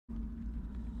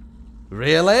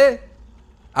Really?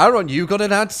 Aaron, you got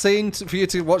an ad saying for you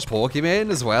to watch Pokemon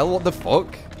as well? What the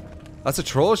fuck? That's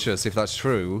atrocious if that's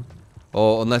true.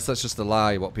 Or unless that's just a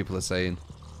lie, what people are saying.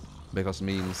 Because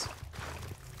memes.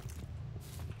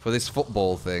 For this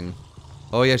football thing.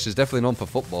 Oh yeah, she's definitely known for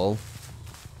football.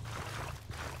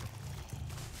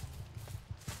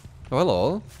 Oh,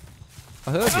 hello.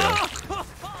 I heard you.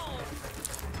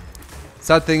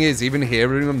 Sad thing is, even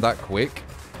hearing them that quick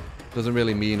doesn't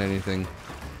really mean anything.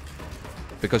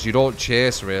 Because you don't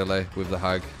chase, really, with the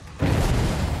HAG.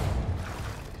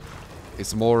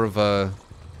 It's more of a...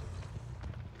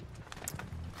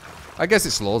 I guess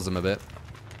it slows them a bit.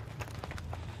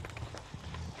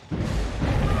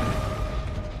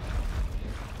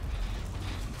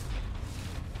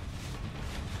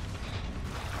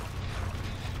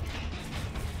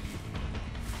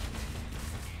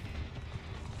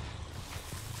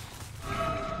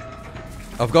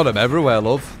 I've got them everywhere,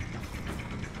 love.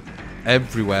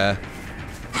 Everywhere.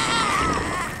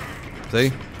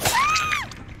 See?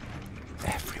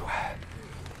 Everywhere.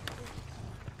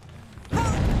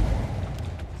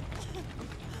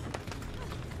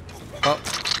 Oh.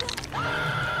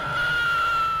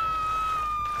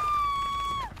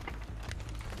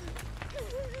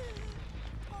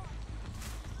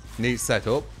 Neat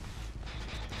setup.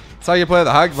 That's how you play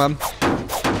the HAG, man.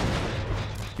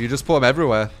 You just put them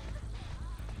everywhere.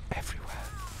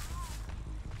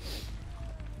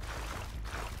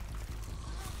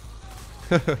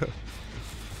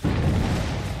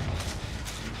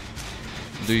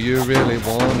 Do you really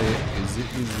want it? Is it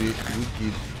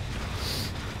wicked?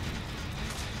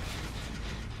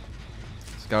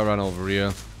 This guy ran over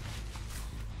here.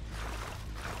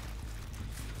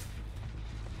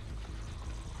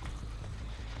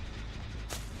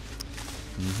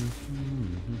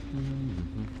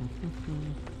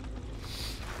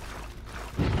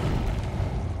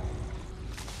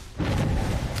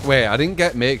 Wait, I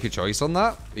didn't make your choice on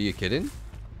that? Are you kidding?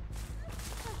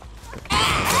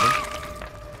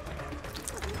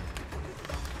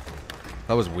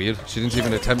 That was weird. She didn't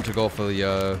even attempt to go for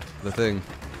the thing.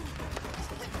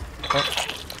 Oh.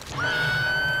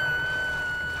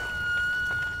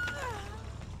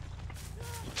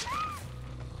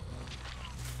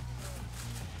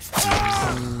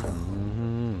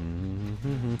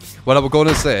 What I was going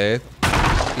to say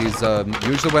is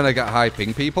usually when I get high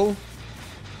ping people,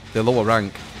 they're lower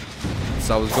rank.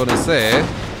 So I was going to say,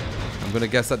 I'm going to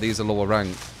guess that these are lower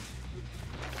rank.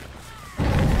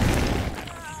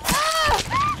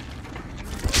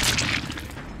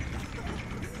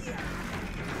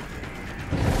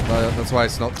 That's why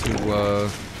it's not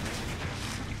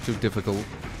too difficult.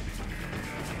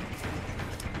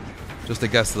 Just a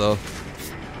guess though.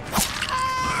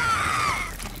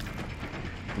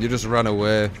 You just ran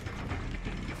away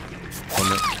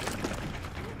from it.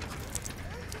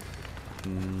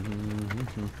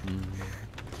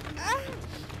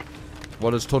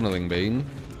 What has tunneling been?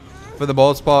 For the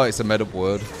most part, it's a made-up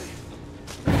word.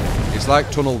 It's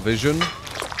like tunnel vision,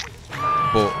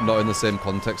 but not in the same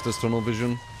context as tunnel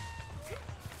vision.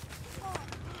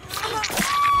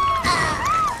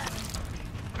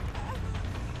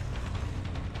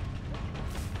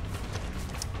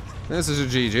 This is a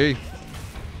GG.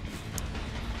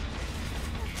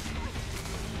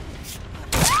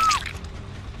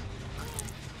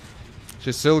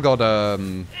 She's still got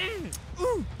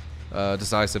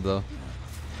decisive though.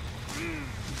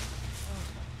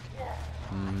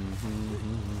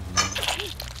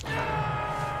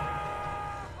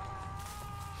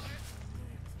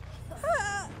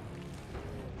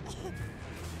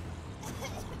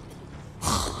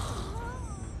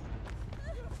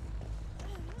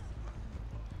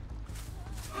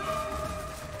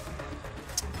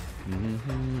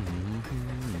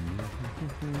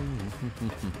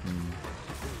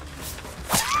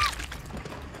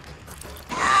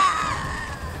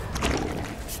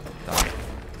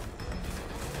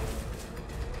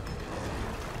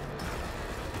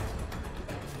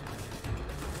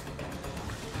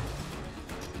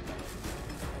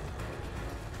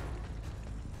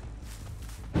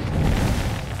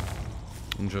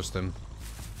 Interesting.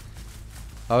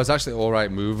 Oh, it's actually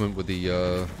alright movement with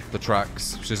the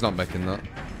tracks. She's not making that.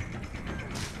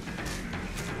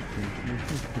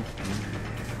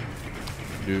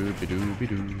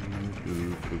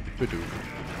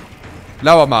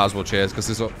 Now I might as well chase because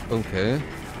it's okay.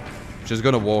 She's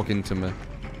gonna walk into me.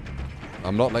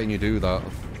 I'm not letting you do that.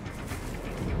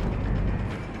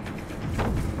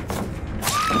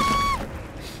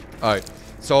 Alright,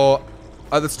 so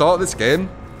at the start of this game,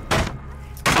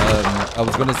 I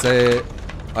was gonna say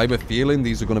I have a feeling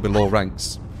these are gonna be low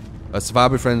ranks.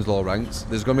 Survivor Friends low ranked.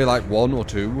 There's going to be like 1 or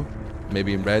 2,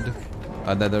 maybe in red.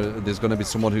 And then there's going to be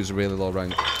someone who's really low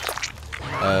ranked.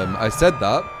 I said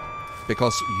that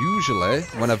because usually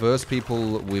when I verse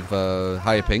people with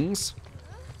higher pings,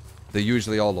 they're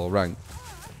usually all low ranked.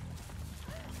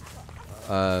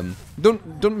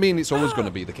 Don't mean it's always going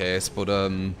to be the case, but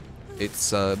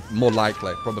it's more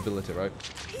likely, probability, right?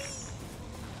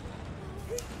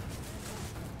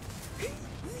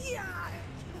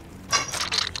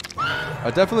 I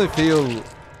definitely feel...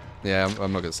 Yeah,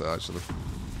 I'm not going to say that, actually.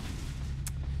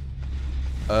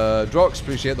 Drox,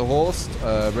 appreciate the host.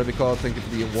 Rebicord, thank you for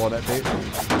the award update.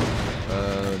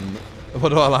 What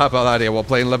do I like about that idea? We're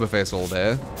playing Leatherface all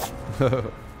day.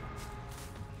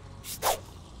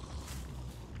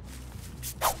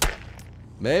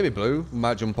 Maybe Blue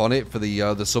might jump on it for the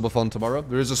subathon tomorrow.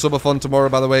 There is a subathon tomorrow,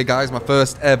 by the way, guys. My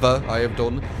first ever I have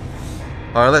done.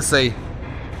 All right, let's see.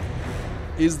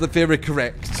 Is the theory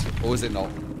correct, or is it not?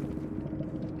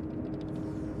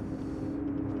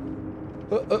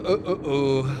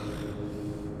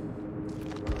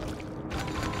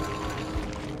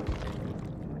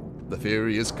 The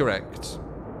theory is correct.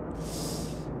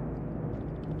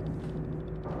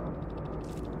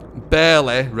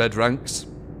 Barely red ranks.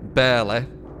 Barely.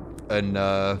 And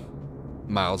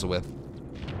miles away.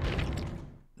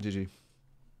 GG.